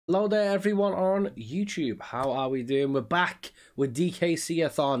Hello there everyone on YouTube, how are we doing? We're back with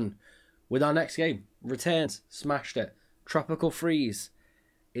DKC-a-thon with our next game. Returns, smashed it. Tropical Freeze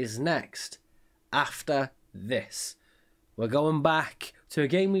is next after this. We're going back to a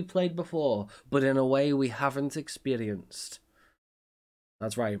game we played before, but in a way we haven't experienced.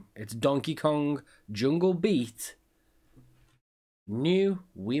 That's right, it's Donkey Kong Jungle Beat. New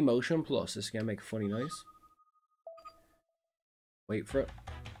Wii Motion Plus. This is going to make a funny noise. Wait for it.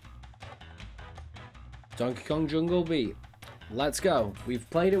 Donkey Kong Jungle Beat. Let's go. We've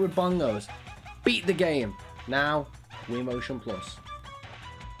played it with bongos. Beat the game. Now, Wii Motion Plus.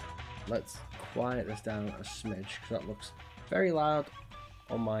 Let's quiet this down a smidge, because that looks very loud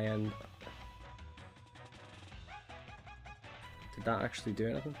on my end. Did that actually do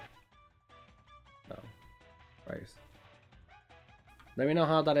anything? No. Right. Let me know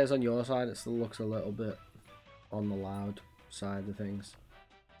how that is on your side. It still looks a little bit on the loud side of things.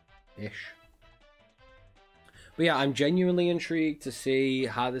 Ish. But yeah, I'm genuinely intrigued to see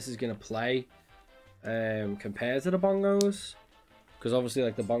how this is going to play compared to the bongos. Because obviously,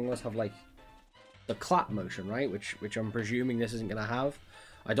 like, the bongos have, like, the clap motion, right? Which I'm presuming this isn't going to have.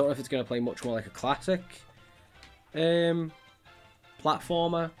 I don't know if it's going to play much more like a classic platformer.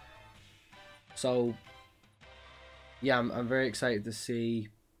 So, yeah, I'm very excited to see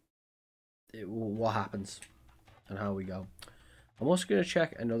what happens and how we go. I'm also going to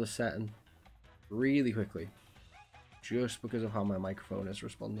check another setting really quickly, just because of how my microphone is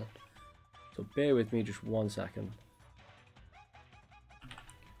responding. So bear with me just 1 second.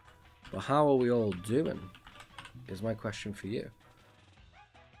 But how are we all doing is my question for you.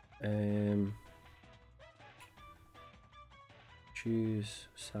 Choose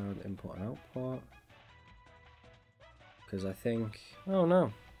sound input and output. Because I think... Oh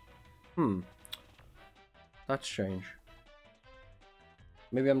no. That's strange.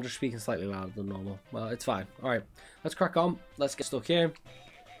 Maybe I'm just speaking slightly louder than normal. Well, it's fine. Alright, let's crack on. Let's get stuck in.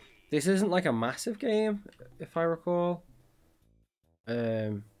 This isn't like a massive game, if I recall.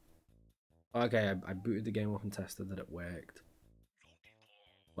 Okay, I booted the game up and tested that it worked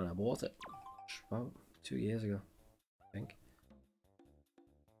when I bought it. About 2 years ago, I think.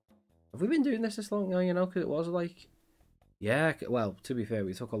 Have we been doing this long now, you know? Because it was like... Yeah, well, to be fair,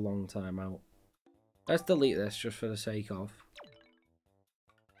 we took a long time out. Let's delete this just for the sake of...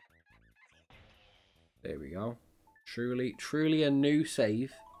 There we go. Truly a new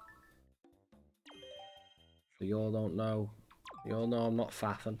save. So you all don't know. You all know I'm not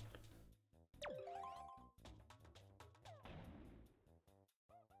faffing.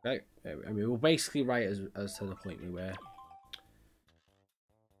 Okay. I mean, we're basically right as to the point we were.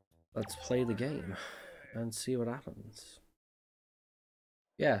 Let's play the game and see what happens.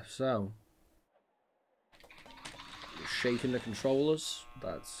 Yeah, so. Shaking the controllers.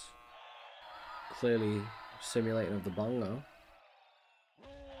 That's clearly simulating of the bongo.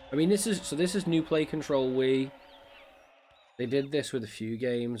 I mean, this is new play control Wii. They did this with a few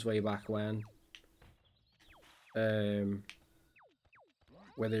games way back when, where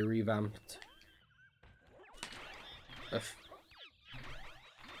they revamped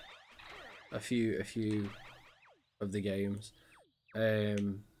a few of the games.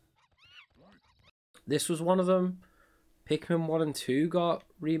 This was one of them. Pikmin 1 and 2 got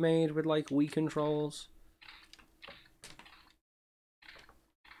remade with like Wii controls.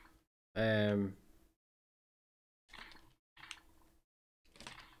 So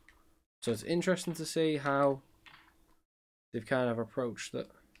it's interesting to see how they've kind of approached it.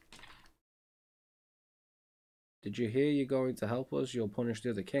 Did you hear you're going to help us? You'll punish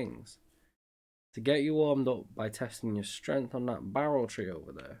the other kings. To get you warmed up by testing your strength on that barrel tree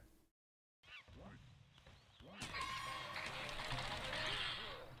over there.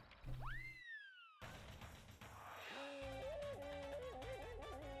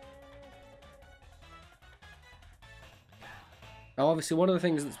 Now, obviously, one of the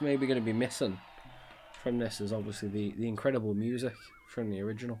things that's maybe going to be missing from this is obviously the incredible music from the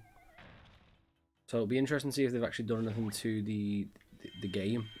original. So it'll be interesting to see if they've actually done anything to the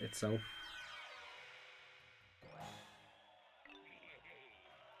game itself.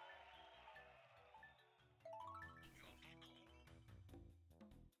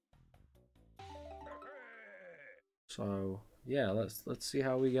 So yeah, let's see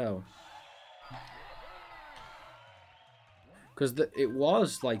how we go. Because it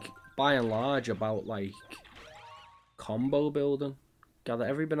was, like, by and large, about, like, combo building. Gather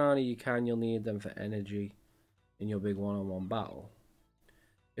every banana you can, you'll need them for energy in your big one-on-one battle.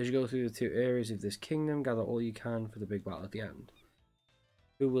 As you go through the 2 areas of this kingdom, gather all you can for the big battle at the end.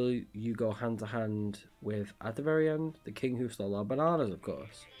 Who will you go hand to hand with at the very end? The king who stole our bananas, of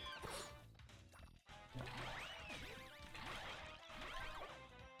course.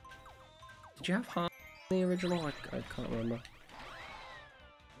 Did you have Han in the original? I can't remember.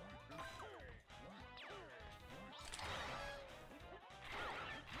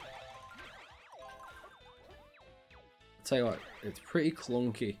 I'll tell you what, it's pretty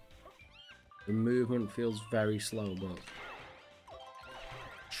clunky. The movement feels very slow, but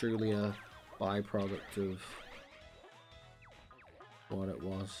truly a byproduct of what it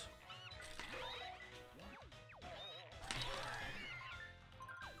was.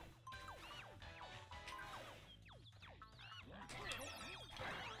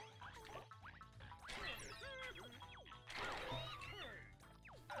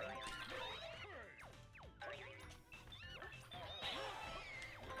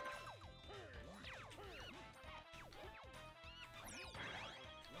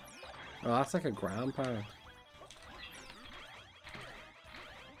 Oh, that's like a ground pound.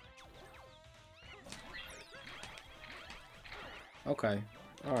 Okay,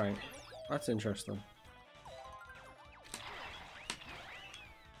 alright. That's interesting.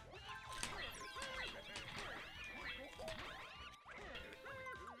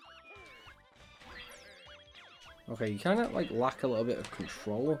 Okay, you kind of like lack a little bit of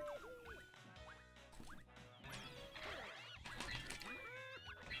control.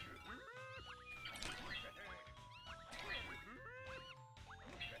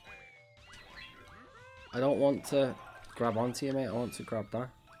 I don't want to grab onto you, mate. I want to grab that.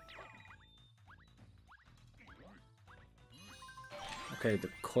 Okay, the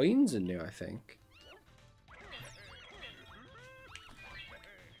coins are new, I think.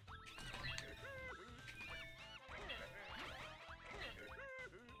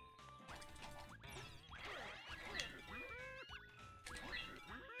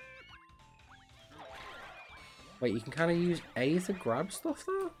 Wait, you can kind of use A to grab stuff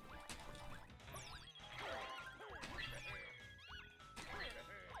though?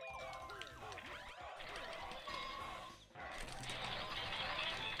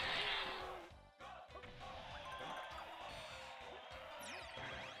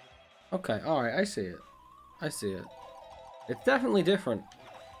 Okay, alright, I see it. I see it. It's definitely different.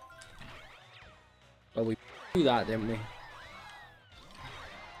 Well, we blew that, didn't we?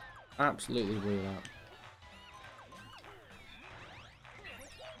 Absolutely blew that.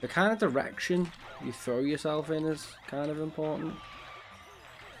 The kind of direction you throw yourself in is kind of important.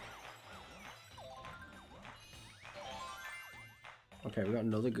 Okay, we got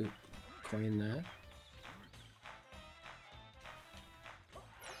another good coin there.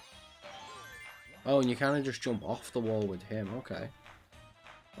 Oh, and you kind of just jump off the wall with him. Okay.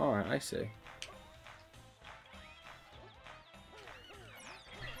 Alright, I see.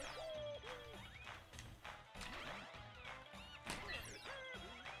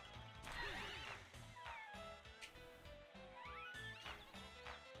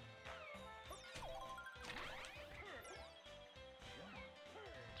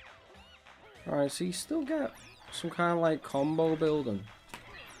 Alright, so you still get some kind of like combo building.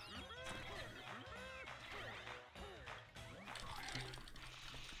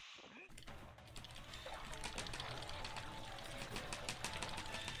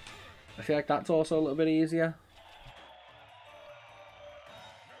 I feel like that's also a little bit easier.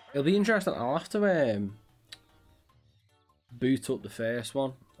 It'll be interesting. I'll have to boot up the first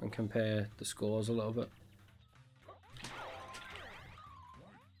one and compare the scores a little bit.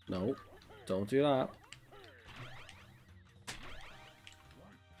 No, don't do that.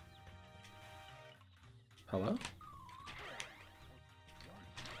 Hello?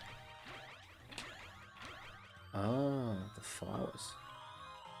 Ah, the flowers.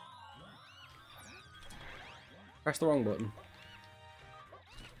 Press the wrong button.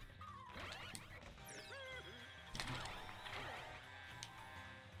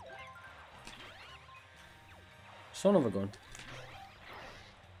 Son of a gun.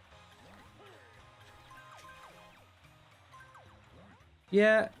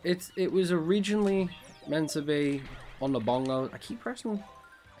 Yeah, it was originally meant to be on the bongo. I keep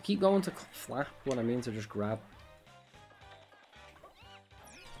going to flap what I mean to just grab.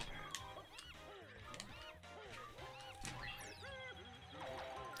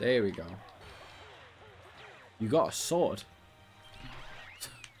 There we go. You got a sword.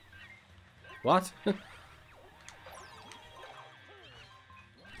 What?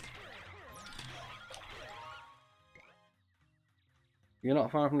 You're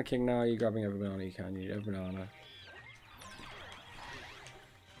not far from the king now. You're grabbing every banana you can. You need every banana.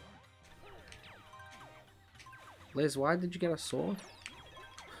 Liz, why did you get a sword?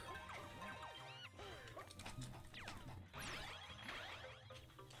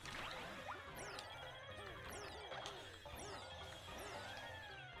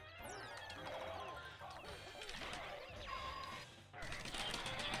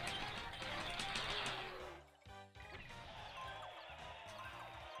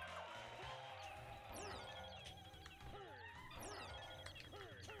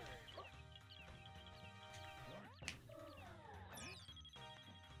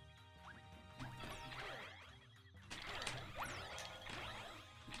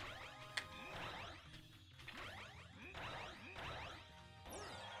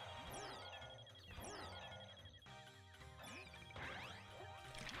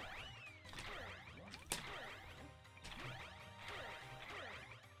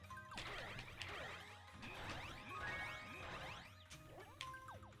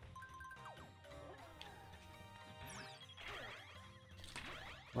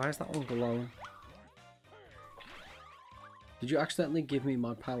 Why is that one glowing? Did you accidentally give me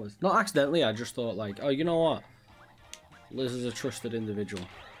my powers? Not accidentally, I just thought like, oh, you know what? Liz is a trusted individual.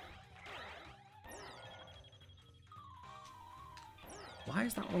 Why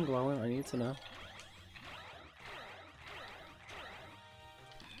is that one glowing? I need to know.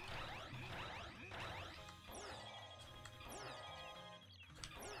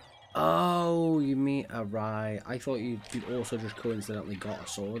 Oh, you mean right. I thought you'd also just coincidentally got a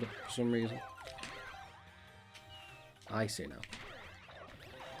sword for some reason. I see now.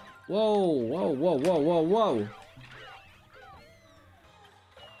 Whoa, whoa, whoa, whoa, whoa, whoa.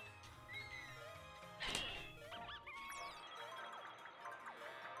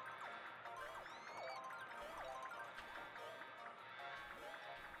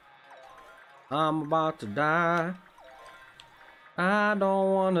 I'm about to die. I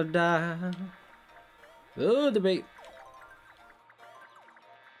don't want to die. Oh, the bait.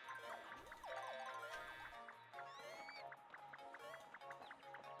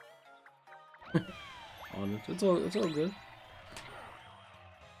 It's all good.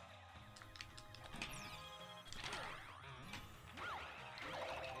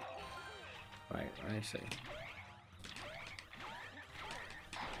 Right, I see.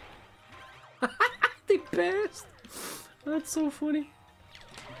 They burst. That's so funny.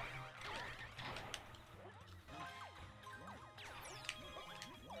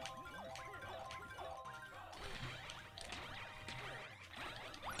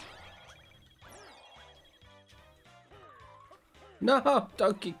 No,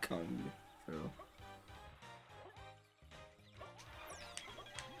 Donkey Kong.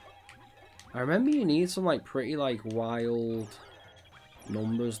 I remember you need some like pretty like wild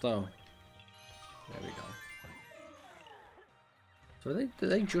numbers though. There we go. So do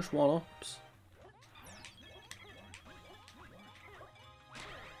they just one-ups?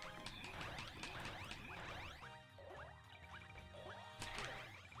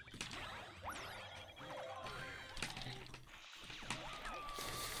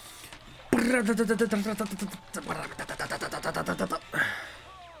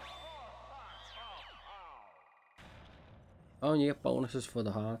 Oh, and you get bonuses for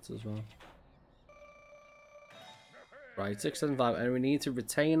the hearts as well. Right, 675, and we need to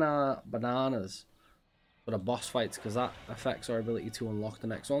retain our bananas for the boss fights because that affects our ability to unlock the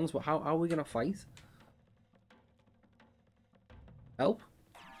next ones. But how are we gonna fight? Help?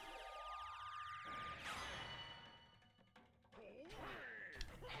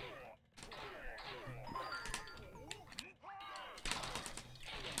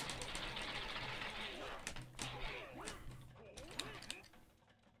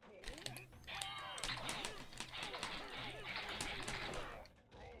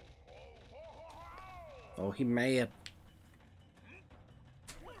 Oh, he mad.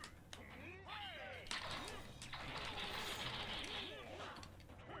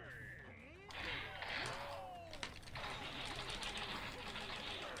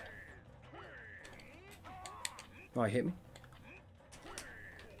 Oh, he hit me.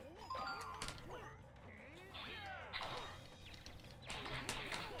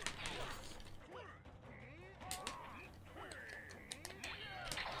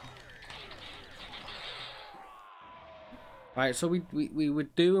 Right, so we were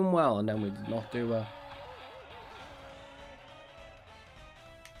doing well, and then we did not do well.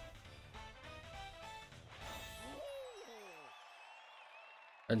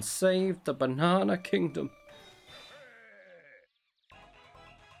 And save the Banana Kingdom.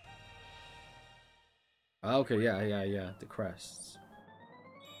 Okay, yeah, the crests.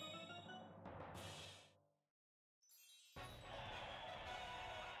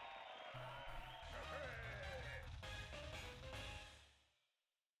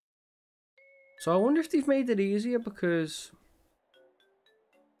 So I wonder if they've made it easier because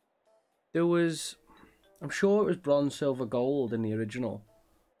there was, I'm sure it was bronze, silver, gold in the original.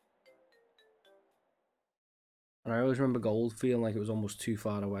 And I always remember gold feeling like it was almost too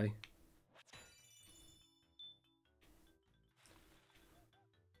far away.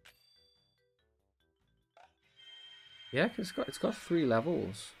 Yeah, 'cause it's got 3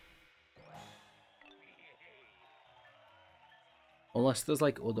 levels. Unless there's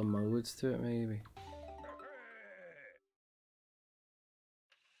like other modes to it, maybe.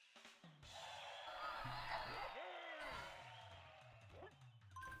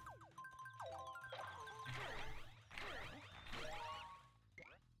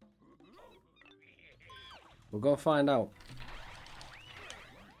 We'll go find out.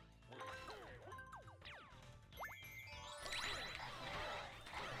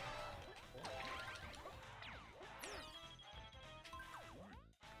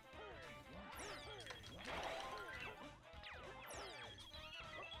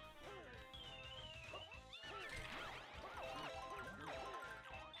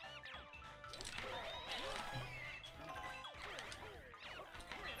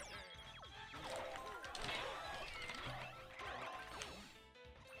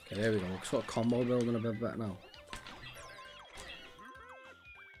 Okay, there we go. We're sort of combo building a bit better now.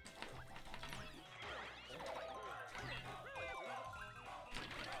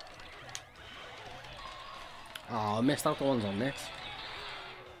 Oh, I missed out the ones on this.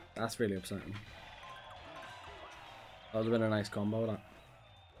 That's really upsetting. That would have been a nice combo, that.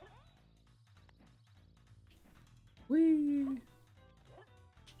 Whee!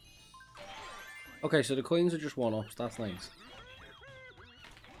 Okay, so the coins are just one-ups. That's nice.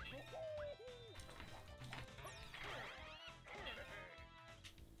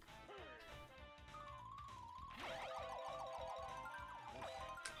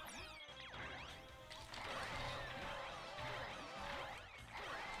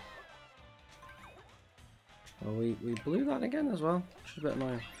 Well, we blew that again as well, which is a bit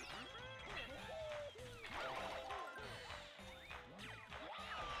annoying.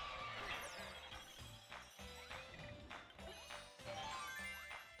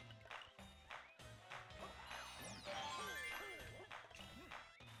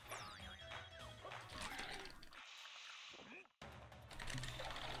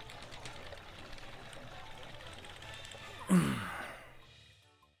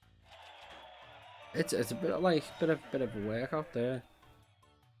 It's a bit of like bit of a workout there.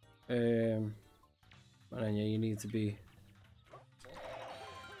 And then yeah, you need to be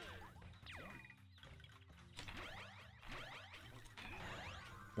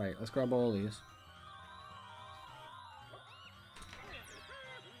right. Let's grab all these.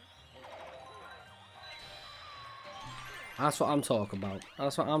 That's what I'm talking about.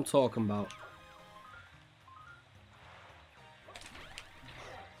 That's what I'm talking about.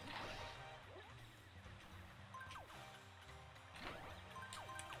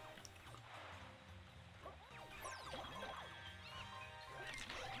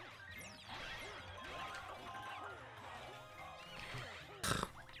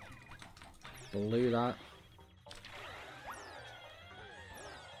 Blew that.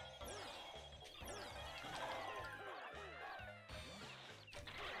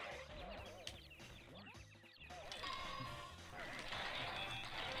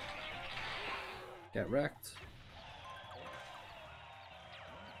 Get wrecked.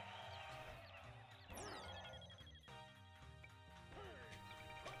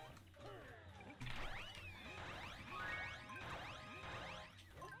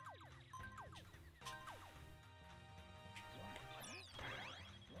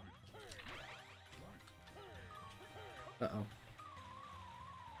 Uh-oh.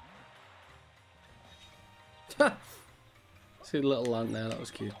 See the little ant there, that was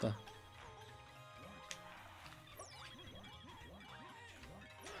cute though.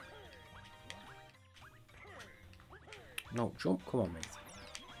 No, jump, come on mate.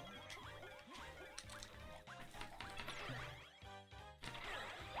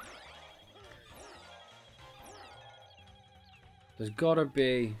 There's gotta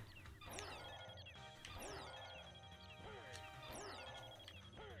be...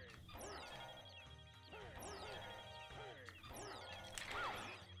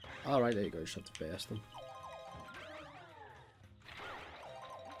 Alright, there you go, just have to burst them.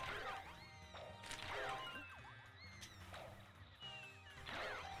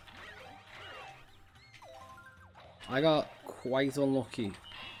 I got quite unlucky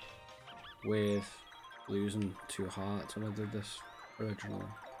with losing 2 hearts when I did this originally.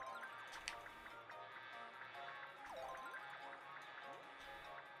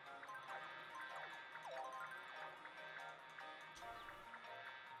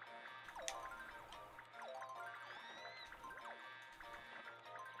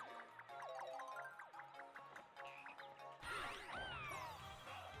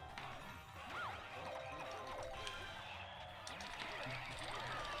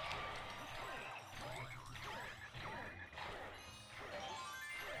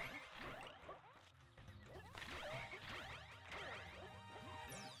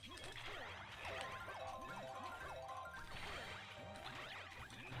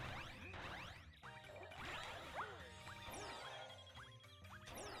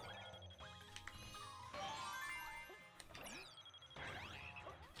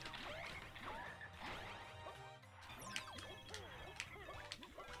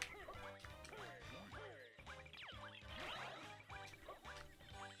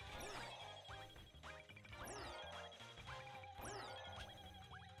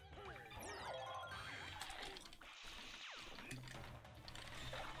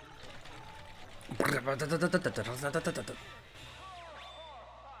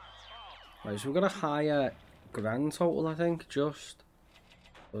 Right, so we've got a higher grand total, I think, just.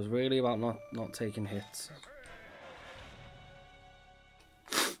 It was really about not taking hits.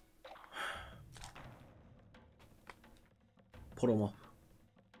 put them up.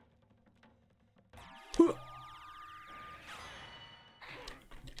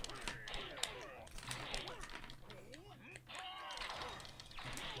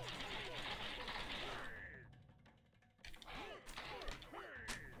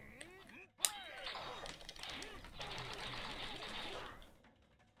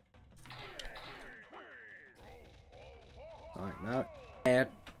 Alright, now add.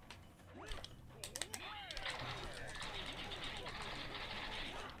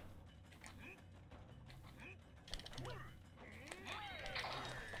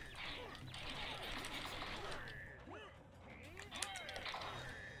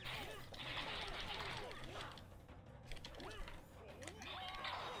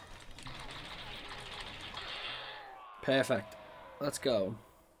 Perfect. Let's go.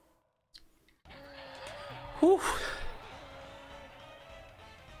 Whew.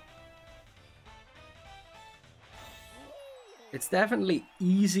 It's definitely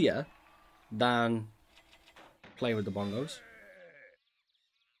easier than play with the bongos.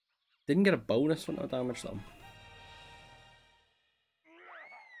 Didn't get a bonus for no damage though.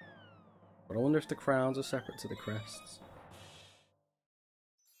 But I wonder if the crowns are separate to the crests.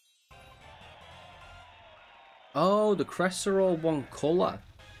 Oh, the crests are all one colour.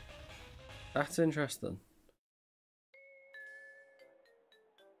 That's interesting.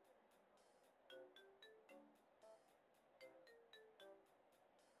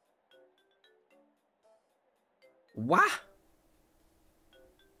 What?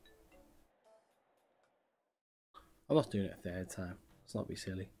 I'm not doing it a third time. Let's not be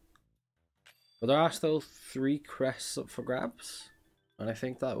silly. But there are still 3 crests up for grabs. And I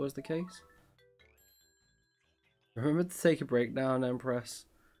think that was the case. Remember to take a break now and then press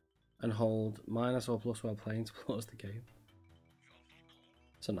and hold minus or plus while playing to close the game.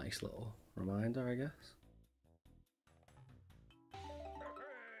 It's a nice little reminder, I guess.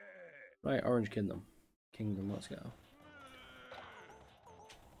 Right, Orange Kingdom. Let's go.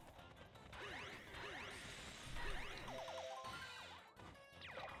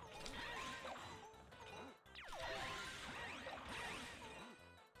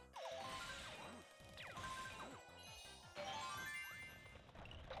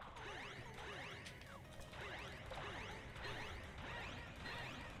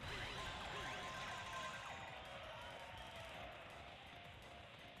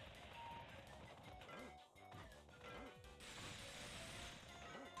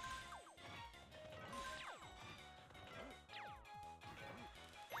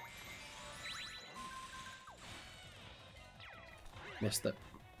 Missed it.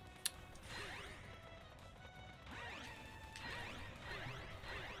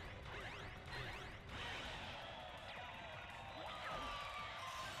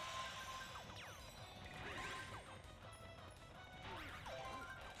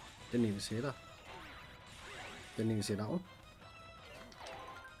 Didn't even see that. Didn't even see that one.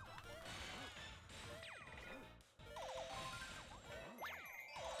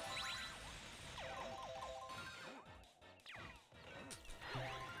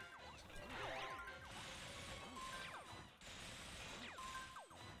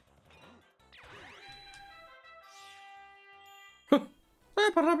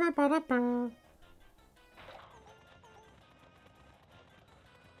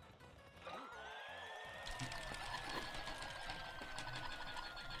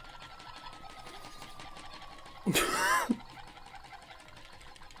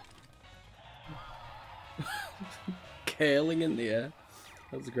 Curling in the air.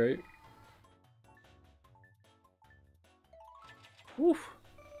 That's great. Oof.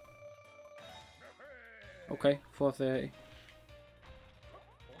 Okay, 430.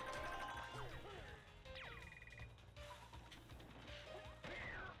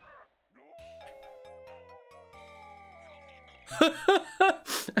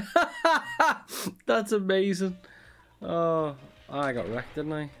 That's amazing. Oh, I got wrecked,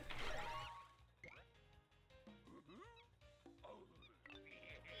 didn't I?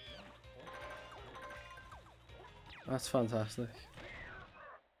 That's fantastic.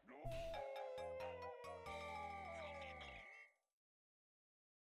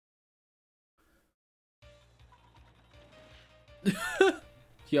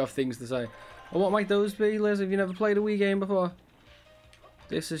 You have things to say. And what might those be, Liz? Have you never played a Wii game before?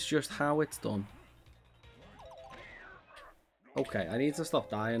 This is just how it's done. Okay, I need to stop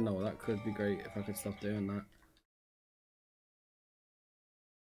dying though. That could be great if I could stop doing that.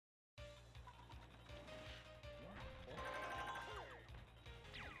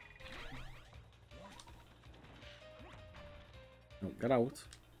 No, get out.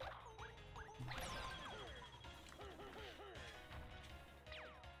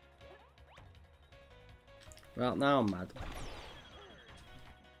 Well, now I'm mad.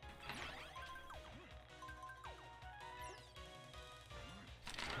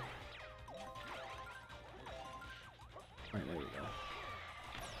 Right, there we go.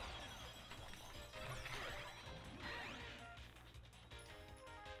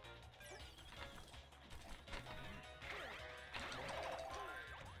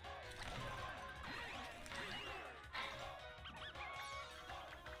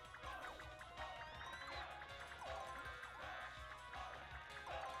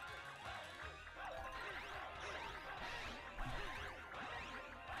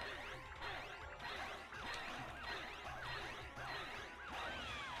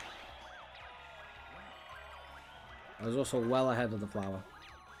 I was also well ahead of the flower.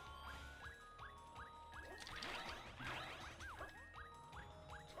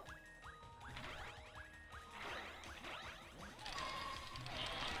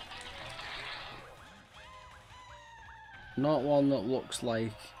 Not one that looks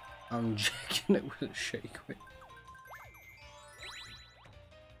like I'm jacking it with a shake whip.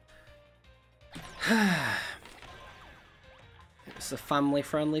 It's a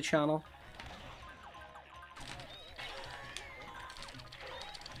family-friendly channel.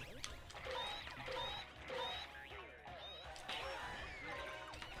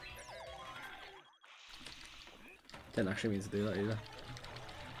 Didn't actually mean to do that either.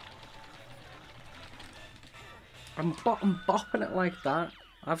 I'm bopping it like that.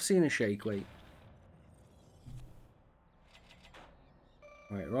 I've seen a shake weight.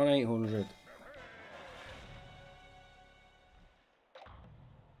 Right, we're on 800.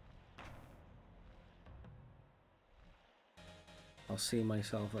 I'll see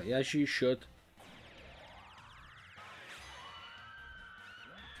myself. Yes, you should.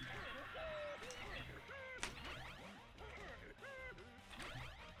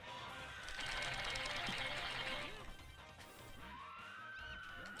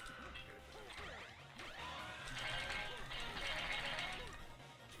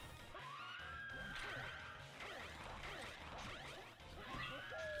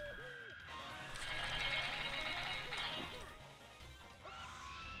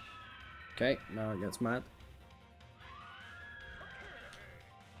 Okay, now it gets mad.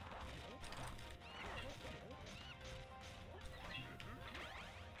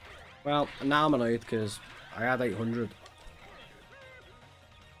 Well, now I'm annoyed because I had 800.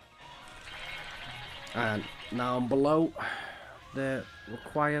 And now I'm below the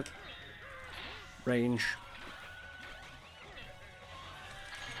required range.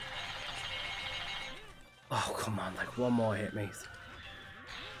 Oh, come on, like one more hit, mate.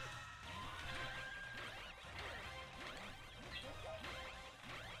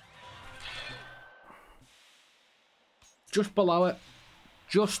 Just below it.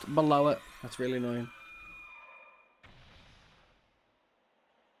 Just below it. That's really annoying.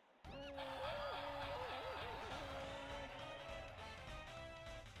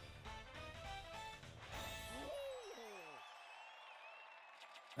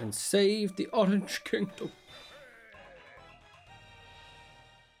 And save the Orange Kingdom.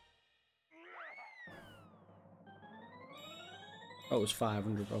 Oh, it was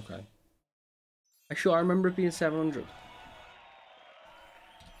 500, okay. Actually, I remember it being 700.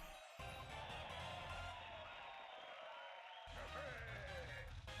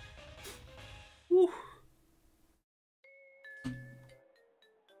 Woo.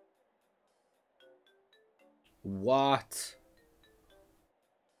 What?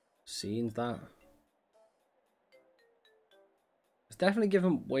 Seen that? It's definitely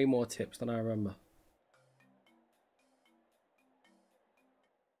given way more tips than I remember.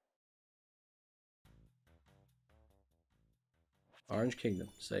 Orange Kingdom,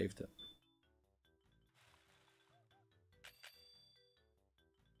 saved it.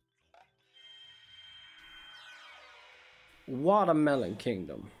 Watermelon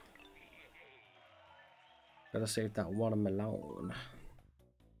Kingdom. Gotta save that watermelon.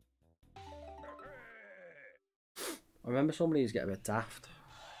 I remember some of these get a bit daft.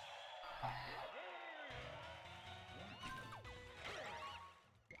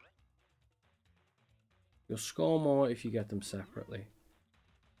 You'll score more if you get them separately.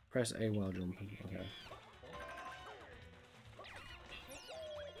 Press A while jumping. Okay.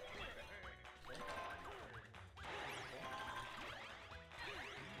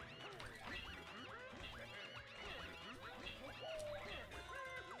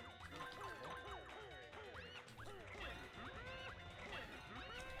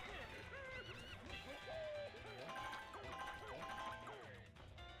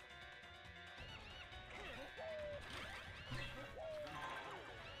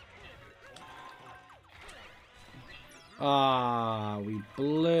 Ah, we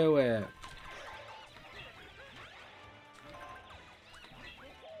blew it.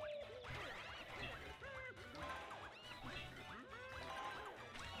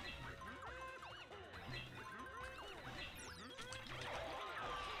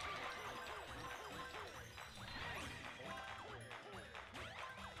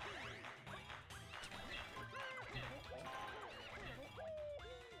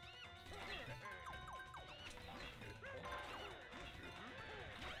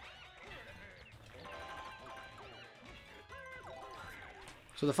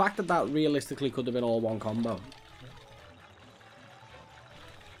 So the fact that that realistically could have been all one combo.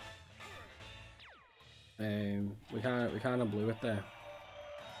 We kind of blew it there.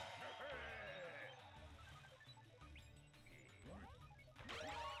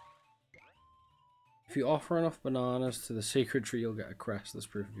 If you offer enough bananas to the secret tree, you'll get a crest that's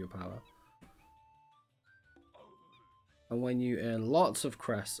proof of your power. And when you earn lots of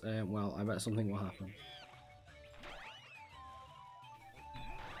crests, well, I bet something will happen.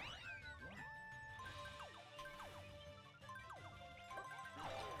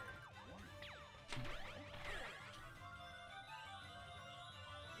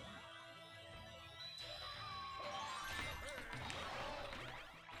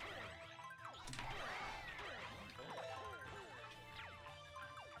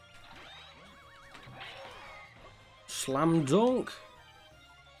 Slam dunk.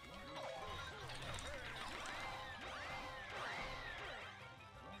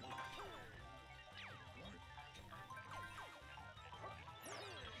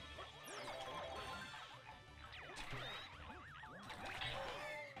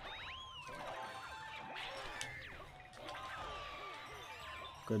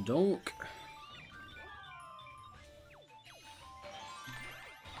 Good dunk.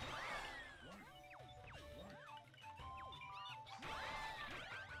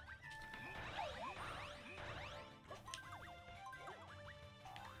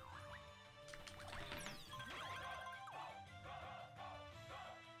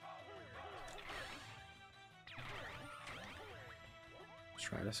 Let's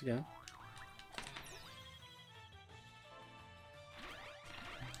try this again.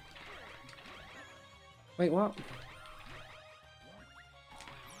 Wait, what?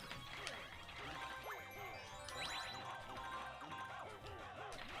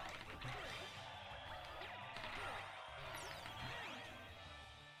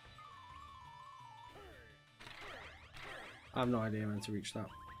 I have no idea when to reach that.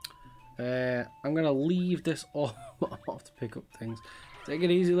 I'm gonna leave this off to pick up things. Take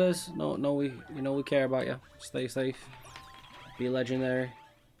it easy, Liz. No, we care about you. Stay safe. Be legendary.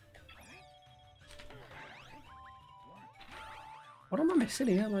 What am I missing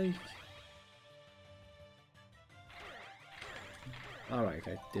here? Like, all right,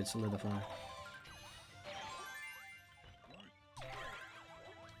 okay, did solidify.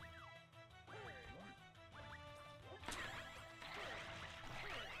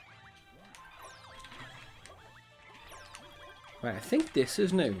 Right, I think this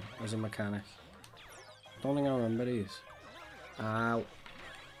is new as a mechanic. Don't think I remember these. Ow.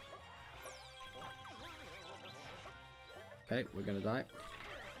 Okay, we're gonna die.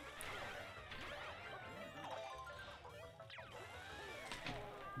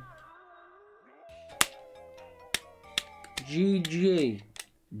 GG.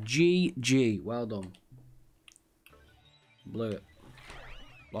 GG. Well done. Blew it.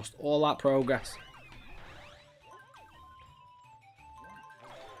 Lost all that progress.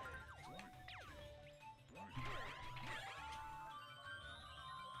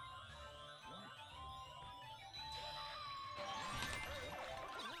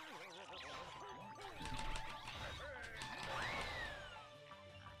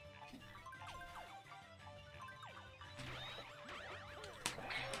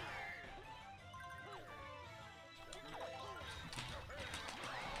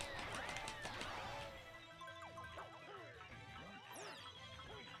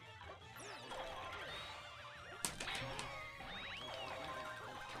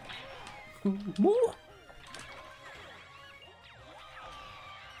 More.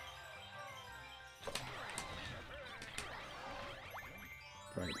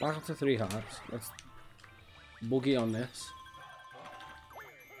 Right, back up to 3 hearts. Let's boogie on this.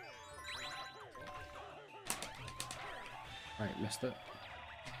 Right, missed it.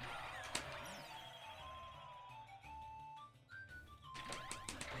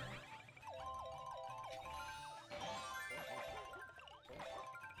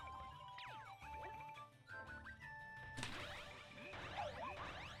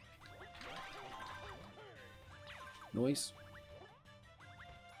 Noise.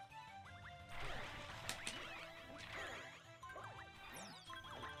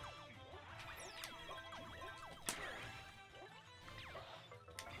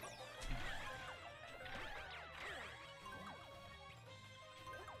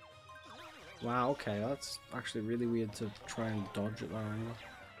 Wow, okay, that's actually really weird to try and dodge at that angle.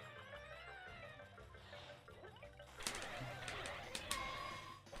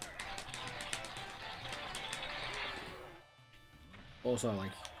 Also,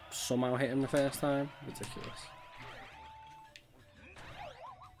 like, somehow hit him the first time. Ridiculous.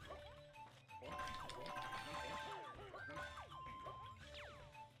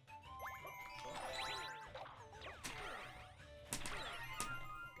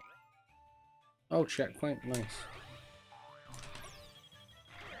 Oh, checkpoint, nice.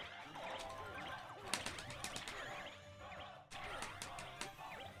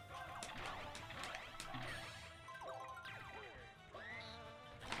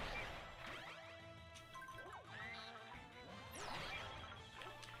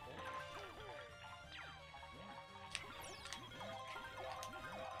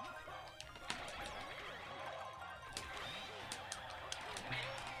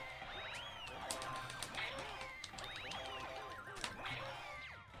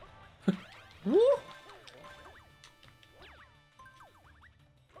 Woo!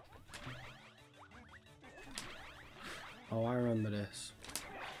 Oh, I remember this.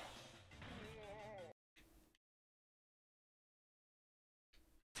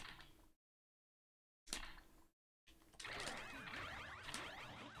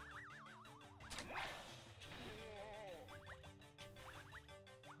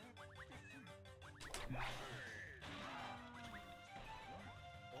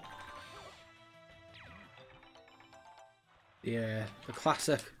 Yeah, the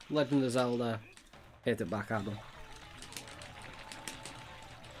classic Legend of Zelda. Hit it back at them.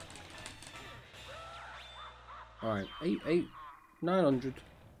 Alright, 900.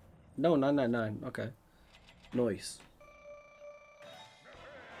 No, 999. Okay. Nice.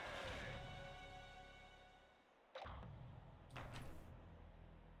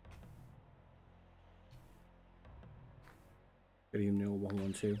 Good evening,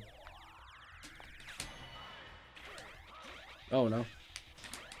 112. Oh no.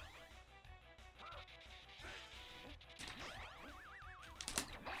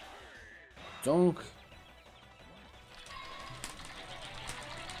 Donk.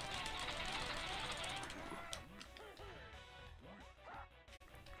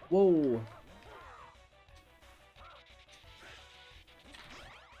 Whoa.